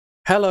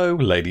Hello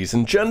ladies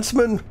and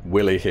gentlemen,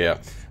 Willie here.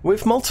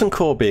 With Molten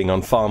Core being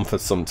on farm for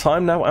some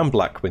time now and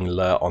Blackwing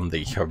Lure on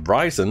the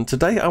horizon,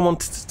 today I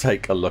wanted to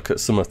take a look at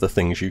some of the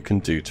things you can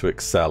do to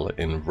excel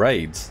in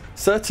raids.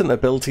 Certain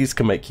abilities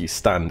can make you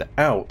stand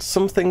out,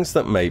 some things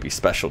that may be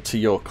special to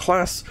your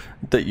class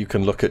that you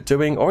can look at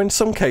doing, or in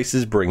some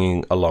cases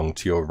bringing along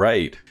to your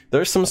raid. There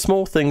are some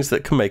small things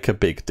that can make a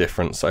big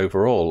difference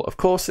overall. Of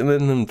course, in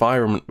an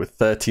environment with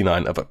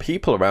 39 other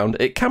people around,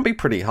 it can be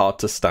pretty hard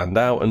to stand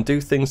out and do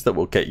things that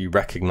will get you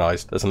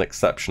recognised as an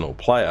exceptional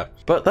player.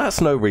 But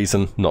that's no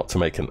reason not to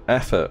make an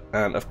effort,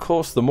 and of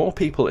course the more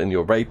people in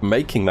your raid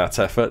making that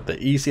effort, the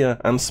easier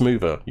and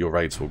smoother your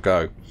raids will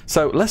go.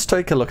 So let's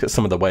take a look at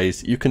some of the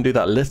ways you can do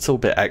that little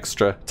bit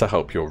extra to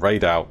help your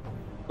raid out.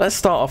 Let's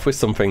start off with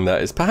something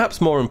that is perhaps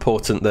more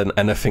important than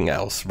anything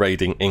else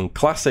raiding in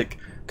Classic: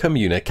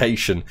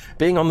 communication.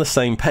 Being on the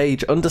same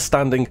page,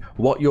 understanding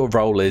what your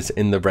role is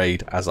in the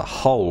raid as a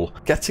whole.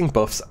 Getting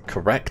buffs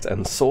correct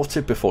and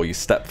sorted before you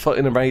step foot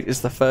in a raid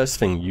is the first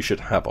thing you should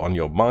have on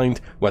your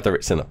mind, whether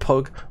it's in a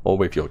pug or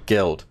with your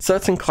guild.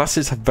 Certain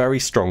classes have very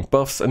strong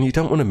buffs and you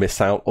don't want to miss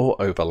out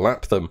or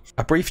overlap them.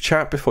 A brief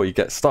chat before you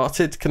get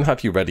started can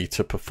have you ready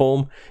to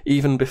perform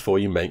even before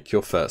you make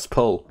your first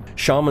pull.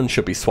 Shamans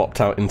should be swapped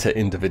out into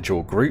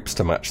individual groups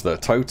to match their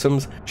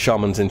totems,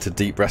 shamans into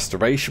deep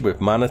restoration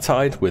with mana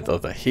tide with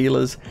other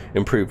healers,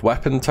 improved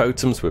weapon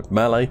totems with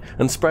melee,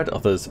 and spread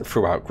others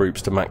throughout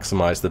groups to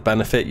maximise the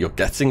benefit you're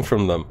getting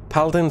from them.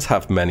 Paladins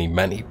have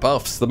many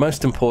buffs, the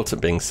most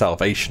important being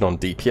Salvation on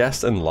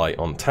DPS and Light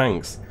on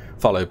tanks,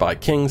 followed by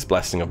King's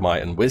Blessing of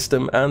Might and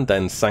Wisdom, and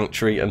then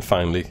Sanctuary and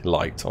finally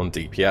Light on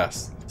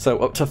DPS. So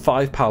up to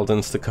 5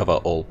 paladins to cover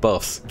all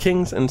buffs.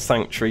 Kings and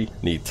Sanctuary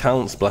need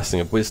talents,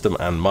 Blessing of Wisdom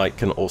and Might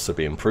can also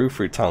be improved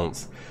through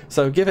talents.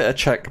 So give it a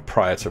check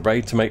prior to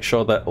raid to make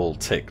sure they're all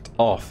ticked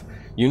off.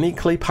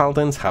 Uniquely,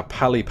 paladins have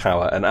pally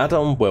power, an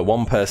add-on where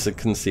one person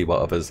can see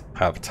what others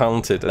have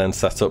talented and then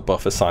set up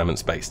buff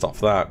assignments based off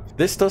that.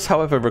 This does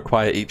however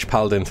require each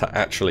paladin to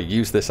actually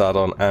use this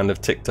add-on and have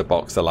ticked a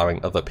box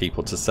allowing other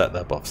people to set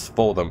their buffs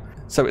for them.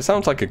 So it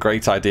sounds like a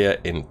great idea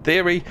in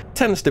theory,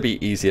 tends to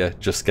be easier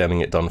just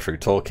getting it done through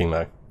talking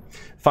though.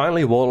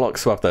 Finally,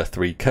 warlocks who have their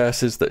 3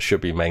 curses that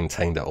should be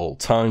maintained at all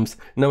times.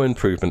 No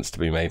improvements to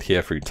be made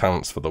here through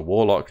talents for the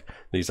warlock.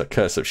 These are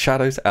Curse of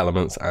Shadows,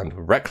 Elements, and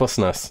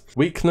Recklessness.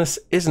 Weakness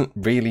isn't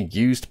really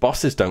used,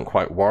 bosses don't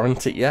quite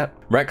warrant it yet.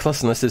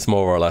 Recklessness is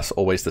more or less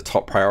always the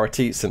top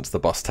priority since the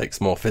boss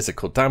takes more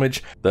physical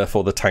damage,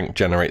 therefore the tank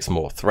generates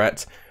more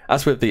threat,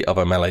 as with the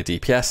other melee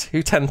DPS,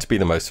 who tend to be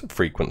the most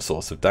frequent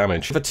source of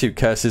damage. The 2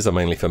 curses are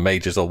mainly for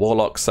mages or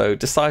warlocks, so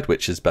decide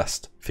which is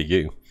best for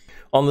you.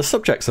 On the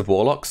subjects of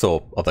warlocks,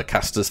 or other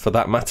casters for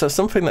that matter,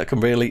 something that can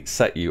really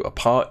set you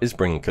apart is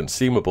bringing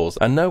consumables.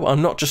 And no,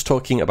 I'm not just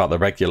talking about the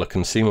regular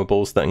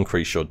consumables that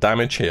increase your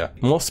damage here,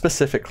 more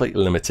specifically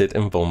limited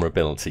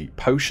invulnerability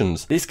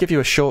potions. These give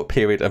you a short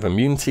period of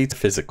immunity to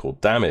physical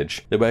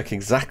damage. They work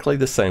exactly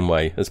the same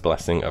way as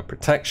Blessing of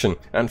Protection,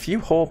 and for you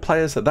Horde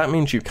players that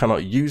means you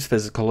cannot use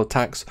physical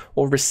attacks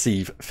or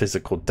receive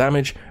physical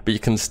damage, but you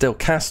can still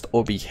cast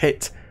or be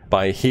hit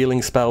by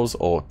healing spells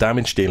or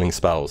damage dealing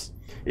spells.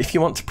 If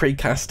you want to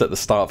precast at the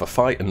start of a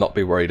fight and not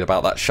be worried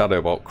about that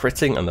Shadow Bolt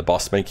critting and the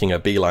boss making a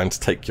beeline to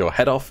take your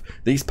head off,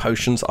 these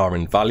potions are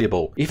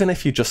invaluable, even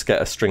if you just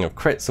get a string of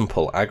crits and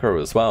pull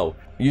aggro as well.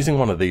 Using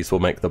one of these will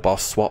make the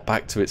boss swap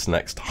back to its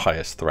next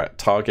highest threat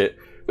target,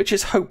 which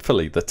is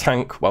hopefully the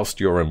tank whilst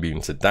you're immune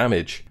to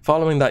damage.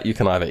 Following that, you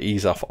can either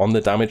ease off on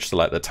the damage to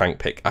let the tank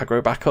pick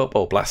aggro back up,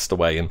 or blast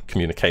away and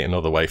communicate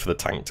another way for the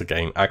tank to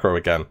gain aggro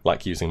again,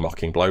 like using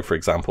Mocking Blow for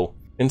example.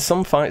 In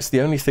some fights,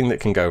 the only thing that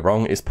can go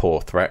wrong is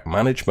poor threat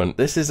management.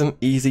 This is an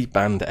easy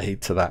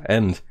band-aid to that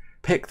end.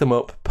 Pick them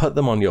up, put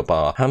them on your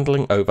bar.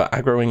 Handling over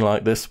aggroing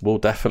like this will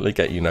definitely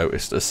get you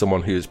noticed as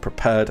someone who is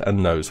prepared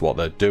and knows what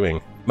they're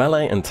doing.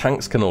 Melee and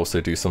tanks can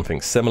also do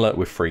something similar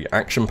with free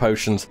action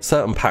potions.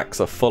 Certain packs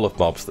are full of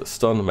mobs that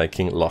stun,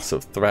 making loss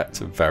of threat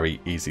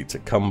very easy to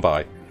come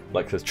by,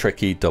 like the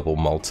tricky double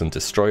Molten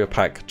Destroyer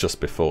pack just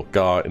before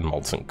Gar in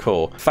Molten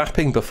Core.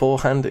 Fapping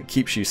beforehand it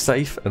keeps you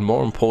safe, and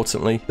more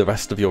importantly, the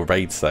rest of your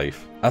raid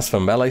safe. As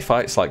for melee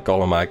fights like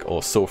Golemag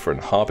or Sulfur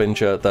and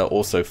Harbinger, they're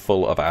also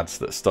full of adds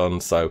that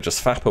stun, so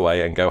just fap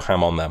away and go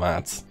ham on them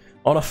adds.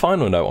 On a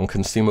final note on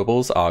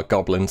consumables are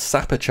Goblin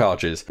Sapper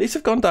charges. These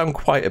have gone down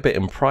quite a bit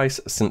in price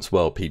since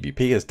World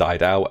PvP has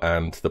died out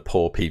and the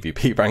poor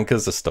PvP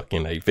rankers are stuck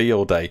in AV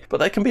all day, but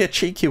they can be a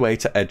cheeky way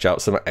to edge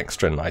out some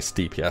extra nice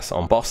DPS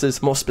on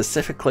bosses, more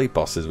specifically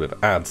bosses with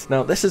adds.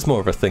 Now this is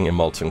more of a thing in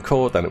Molten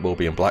Core than it will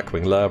be in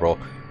Blackwing Lure or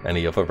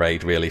any other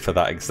raid really for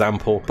that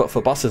example, but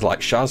for bosses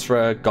like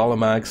Shazra,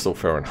 Golemag,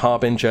 Sulfur and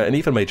Harbinger, and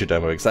even Major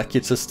Domo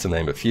Executus to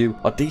name a few,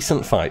 are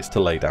decent fights to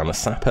lay down a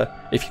sapper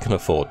if you can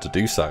afford to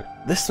do so.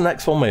 This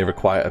next one may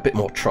require a bit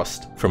more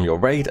trust from your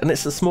raid, and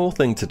it's a small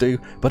thing to do,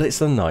 but it's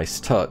a nice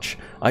touch.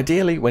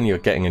 Ideally, when you're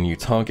getting a new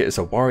target as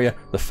a warrior,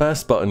 the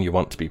first button you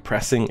want to be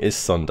pressing is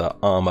Sunder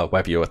Armor,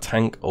 whether you're a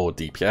tank or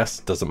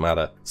DPS, doesn't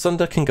matter.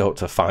 Sunder can go up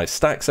to 5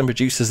 stacks and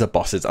reduces a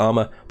boss's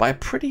armor by a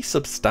pretty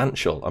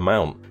substantial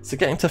amount, so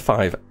getting to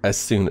 5 as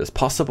soon as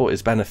possible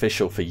is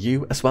beneficial for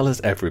you as well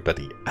as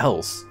everybody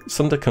else.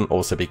 Sunder can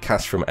also be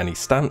cast from any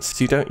stance,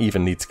 so you don't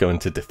even need to go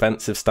into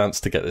defensive stance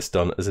to get this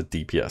done as a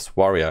DPS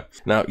warrior.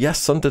 Now yes,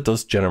 Sunder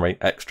does generate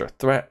extra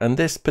threat, and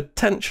this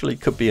potentially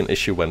could be an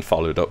issue when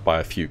followed up by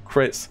a few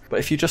crits, but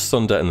if you just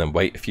Sunder and then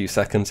wait a few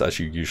seconds as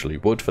you usually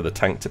would for the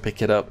tank to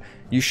pick it up,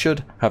 you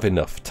should have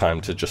enough time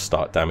to just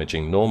start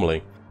damaging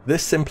normally.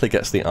 This simply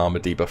gets the armor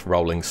debuff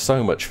rolling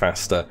so much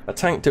faster. A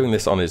tank doing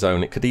this on his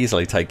own, it could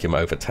easily take him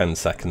over 10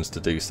 seconds to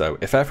do so.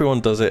 If everyone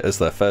does it as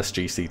their first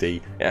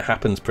GCD, it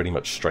happens pretty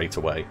much straight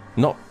away.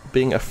 Not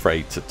being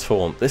afraid to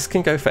taunt. This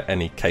can go for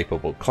any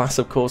capable class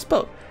of course,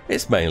 but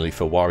it's mainly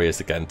for warriors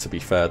again. To be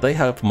fair, they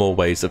have more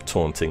ways of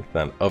taunting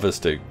than others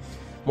do.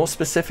 More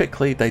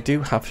specifically, they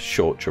do have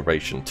short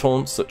duration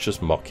taunts such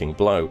as Mocking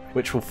Blow,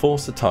 which will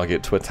force the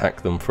target to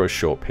attack them for a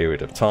short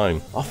period of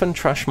time. Often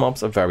trash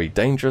mobs are very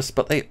dangerous,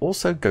 but they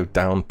also go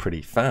down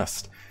pretty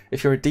fast.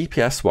 If you're a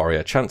DPS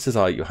warrior, chances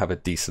are you have a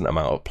decent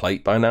amount of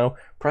plate by now.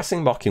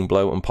 Pressing Mocking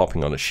Blow and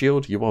popping on a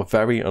shield, you are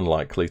very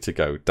unlikely to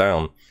go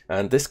down.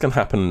 And this can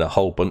happen in a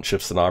whole bunch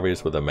of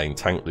scenarios where the main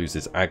tank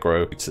loses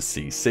aggro to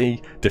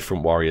CC,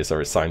 different warriors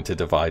are assigned to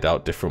divide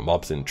out different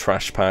mobs in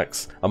trash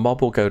packs. A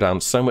mob will go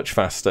down so much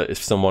faster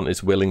if someone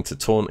is willing to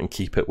taunt and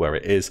keep it where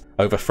it is,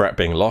 over threat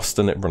being lost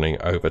and it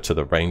running over to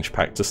the range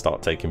pack to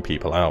start taking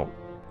people out.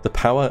 The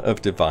power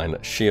of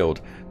Divine Shield.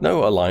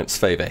 No alliance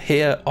favour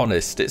here,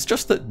 honest, it's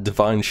just that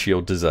Divine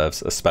Shield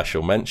deserves a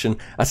special mention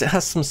as it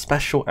has some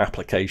special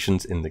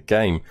applications in the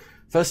game.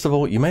 First of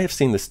all, you may have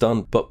seen this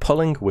done, but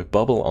pulling with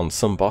bubble on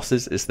some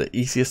bosses is the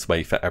easiest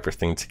way for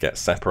everything to get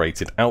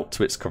separated out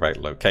to its correct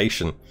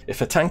location.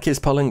 If a tank is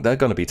pulling, they're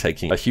going to be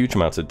taking a huge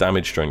amount of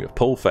damage during a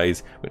pull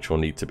phase, which will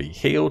need to be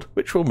healed,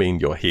 which will mean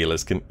your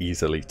healers can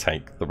easily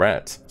take the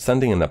threat.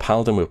 Sending in a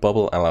paladin with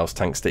bubble allows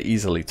tanks to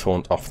easily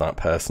taunt off that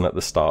person at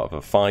the start of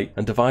a fight,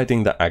 and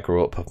dividing the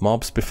aggro up of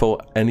mobs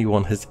before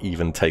anyone has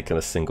even taken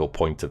a single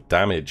point of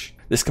damage.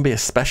 This can be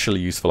especially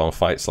useful on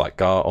fights like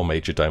Gar or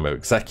Major Domo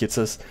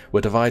Executus,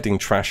 where dividing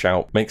trash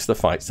out makes the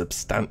fight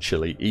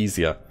substantially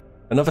easier.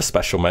 Another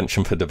special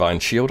mention for Divine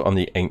Shield on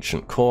the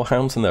Ancient Core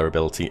Hounds and their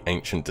ability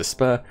Ancient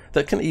Despair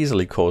that can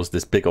easily cause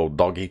this big old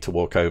doggy to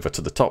walk over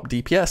to the top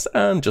DPS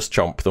and just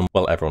chomp them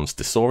while everyone's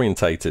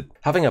disorientated.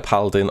 Having a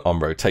Paladin on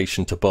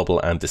rotation to bubble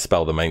and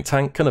dispel the main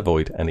tank can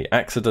avoid any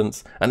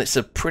accidents, and it's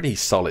a pretty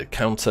solid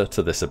counter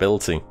to this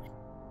ability.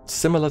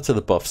 Similar to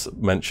the buffs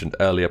mentioned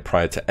earlier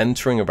prior to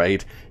entering a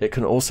raid, it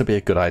can also be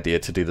a good idea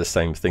to do the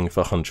same thing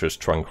for Hunter's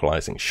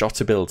Tranquilizing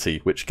Shot ability,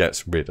 which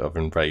gets rid of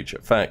enrage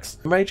effects.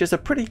 Enrage is a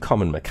pretty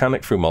common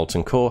mechanic through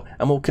Molten Core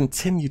and will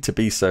continue to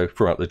be so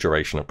throughout the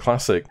duration of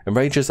Classic.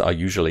 Enrages are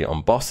usually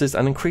on bosses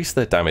and increase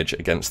their damage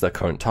against their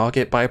current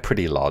target by a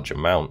pretty large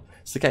amount,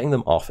 so getting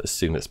them off as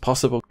soon as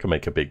possible can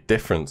make a big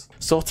difference.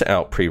 Sort it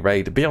out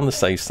pre-raid, be on the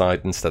safe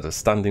side instead of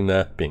standing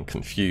there being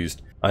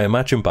confused. I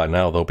imagine by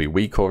now there'll be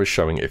weak auras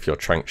showing if your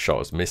trank shot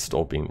has missed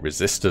or been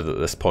resisted at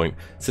this point,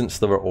 since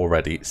there are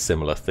already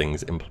similar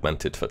things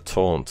implemented for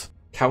taunt.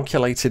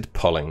 Calculated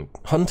pulling.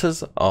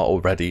 Hunters are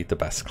already the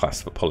best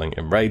class for pulling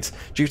in raids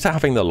due to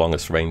having the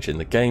longest range in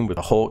the game with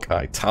a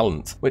Hawkeye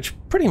talent, which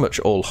pretty much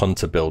all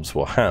hunter builds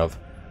will have.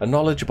 A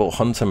knowledgeable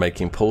hunter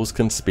making pulls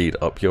can speed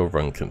up your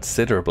run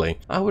considerably.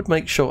 I would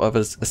make sure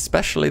others,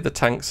 especially the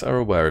tanks, are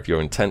aware of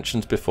your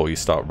intentions before you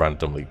start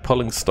randomly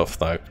pulling stuff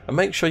though, and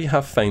make sure you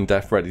have Feign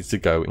Death ready to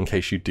go in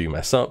case you do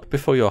mess up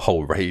before your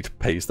whole raid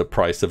pays the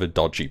price of a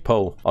dodgy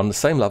pull. On the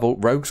same level,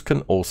 rogues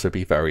can also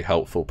be very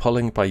helpful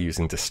pulling by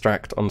using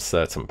Distract on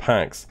certain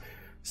packs.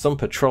 Some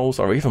patrols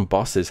or even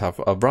bosses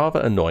have a rather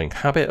annoying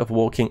habit of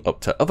walking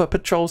up to other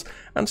patrols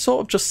and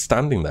sort of just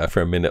standing there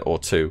for a minute or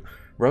two.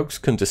 Rogues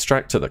can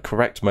distract at the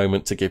correct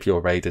moment to give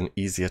your raid an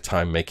easier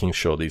time making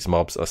sure these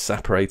mobs are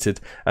separated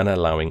and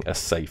allowing a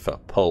safer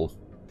pull.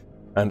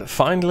 And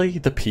finally,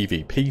 the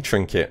PvP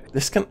trinket.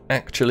 This can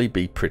actually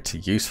be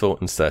pretty useful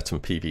in certain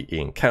PvE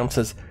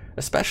encounters,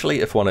 especially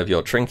if one of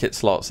your trinket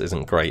slots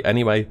isn't great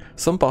anyway.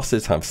 Some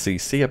bosses have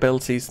CC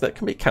abilities that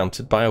can be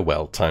countered by a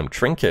well-timed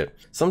trinket.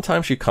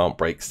 Sometimes you can't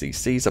break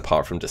CCs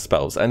apart from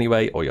dispels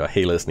anyway, or your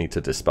healers need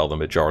to dispel the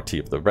majority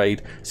of the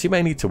raid, so you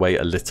may need to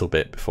wait a little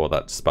bit before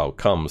that dispel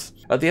comes.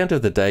 At the end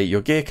of the day,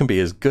 your gear can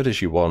be as good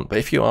as you want, but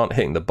if you aren't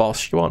hitting the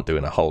boss, you aren't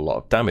doing a whole lot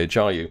of damage,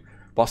 are you?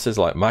 Bosses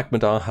like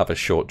Magmadar have a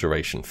short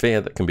duration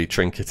fear that can be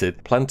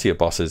trinketed. Plenty of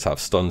bosses have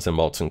stuns in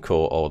Molten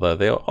Core, although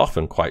they are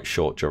often quite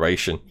short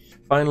duration.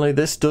 Finally,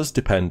 this does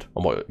depend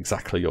on what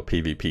exactly your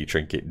PvP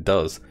trinket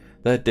does.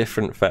 They're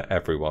different for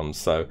everyone,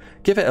 so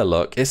give it a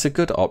look. It's a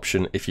good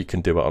option if you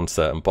can do it on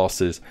certain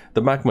bosses.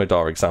 The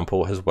Magmadar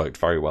example has worked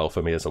very well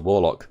for me as a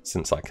Warlock,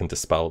 since I can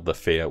dispel the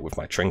fear with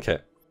my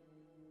trinket.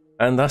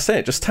 And that's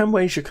it, just 10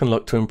 ways you can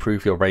look to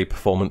improve your raid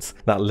performance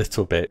that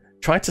little bit.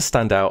 Try to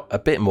stand out a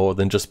bit more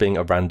than just being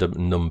a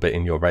random number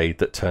in your raid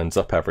that turns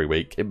up every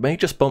week. It may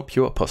just bump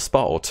you up a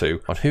spot or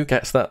two on who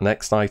gets that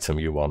next item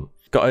you want.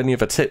 Got any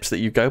other tips that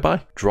you go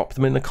by? Drop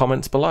them in the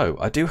comments below.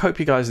 I do hope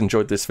you guys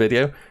enjoyed this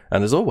video,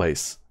 and as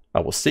always,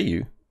 I will see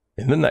you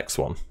in the next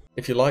one.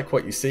 If you like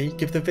what you see,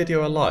 give the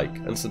video a like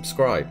and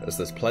subscribe as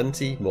there's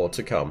plenty more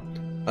to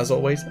come. As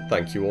always,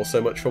 thank you all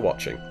so much for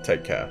watching.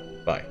 Take care.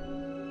 Bye.